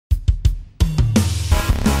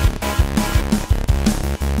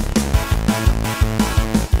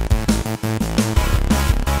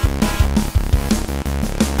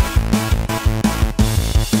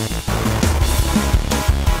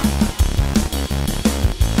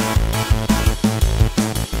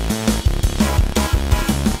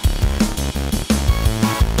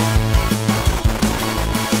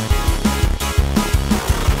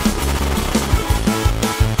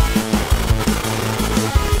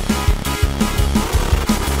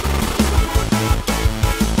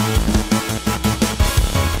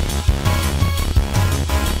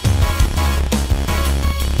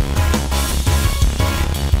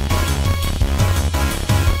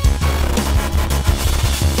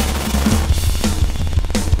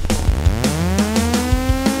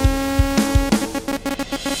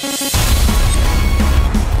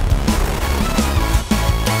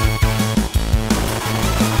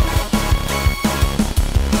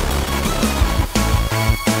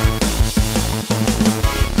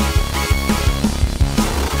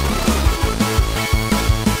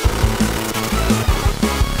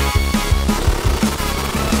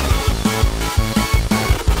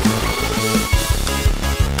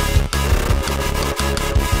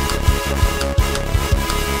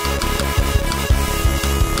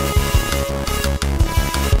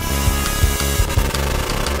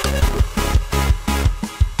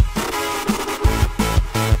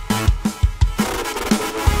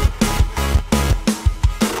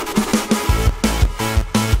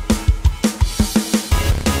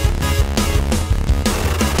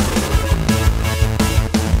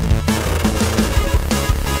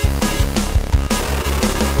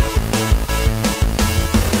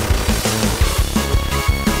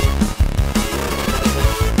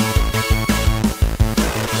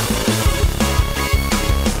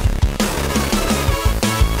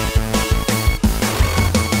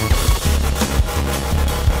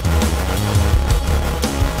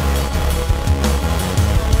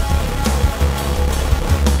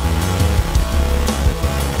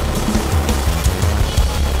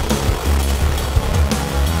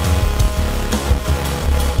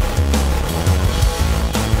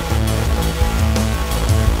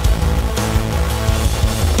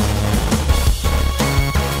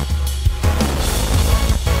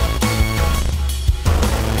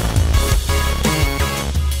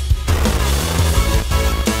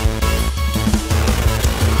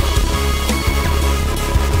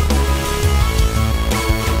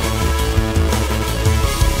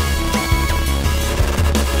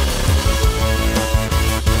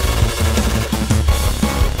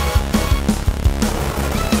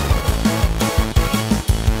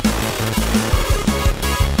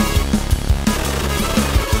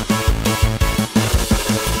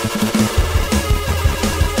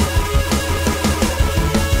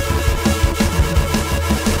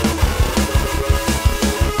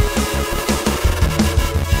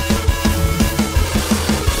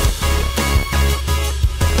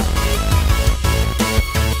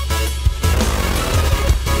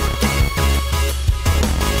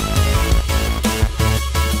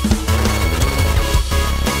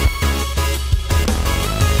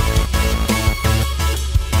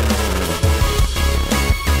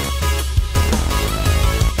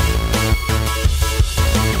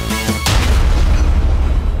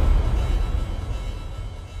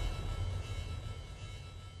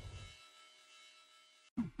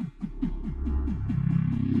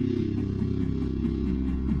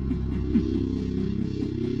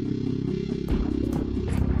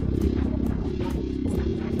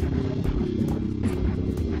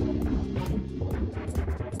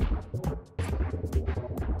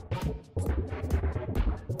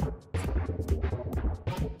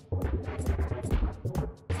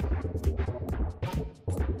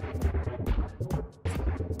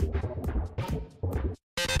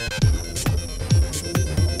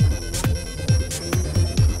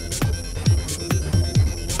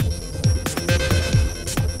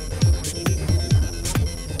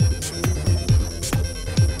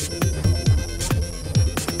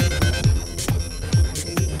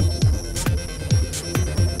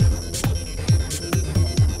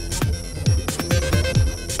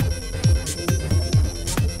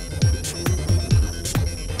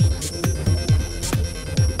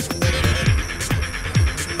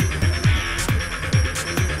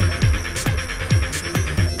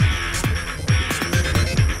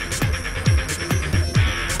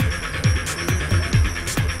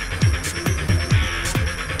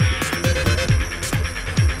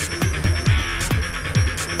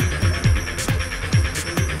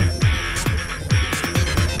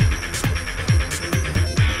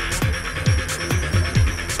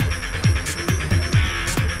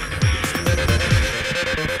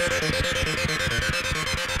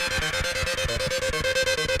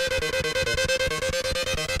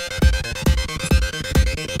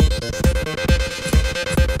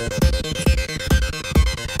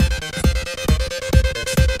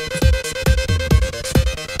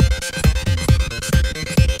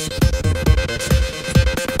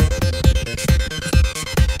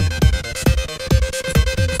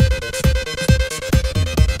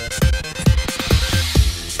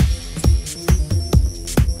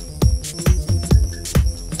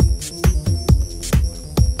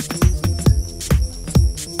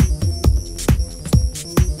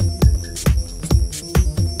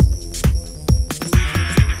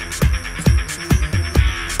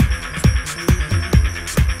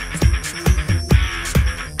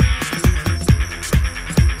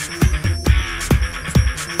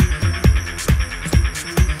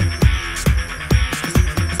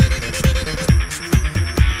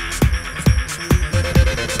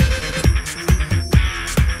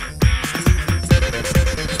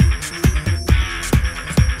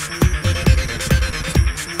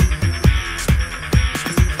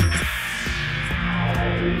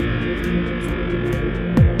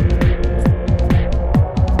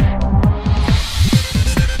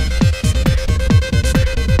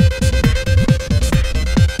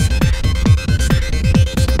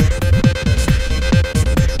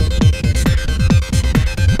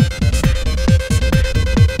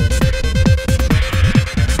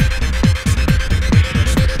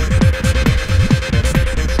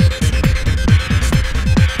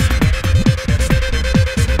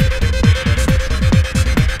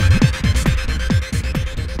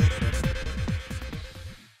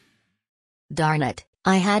darn it,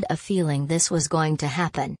 I had a feeling this was going to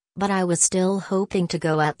happen, but I was still hoping to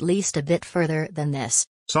go at least a bit further than this.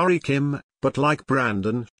 Sorry Kim, but like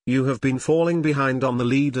Brandon, you have been falling behind on the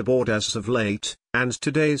leaderboard as of late, and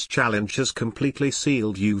today's challenge has completely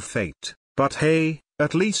sealed you fate. But hey,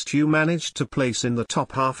 at least you managed to place in the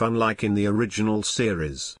top half unlike in the original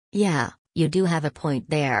series. Yeah, you do have a point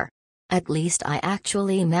there. At least I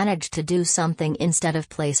actually managed to do something instead of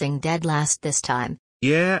placing dead last this time.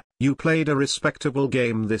 Yeah, you played a respectable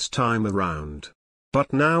game this time around.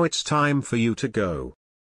 But now it's time for you to go.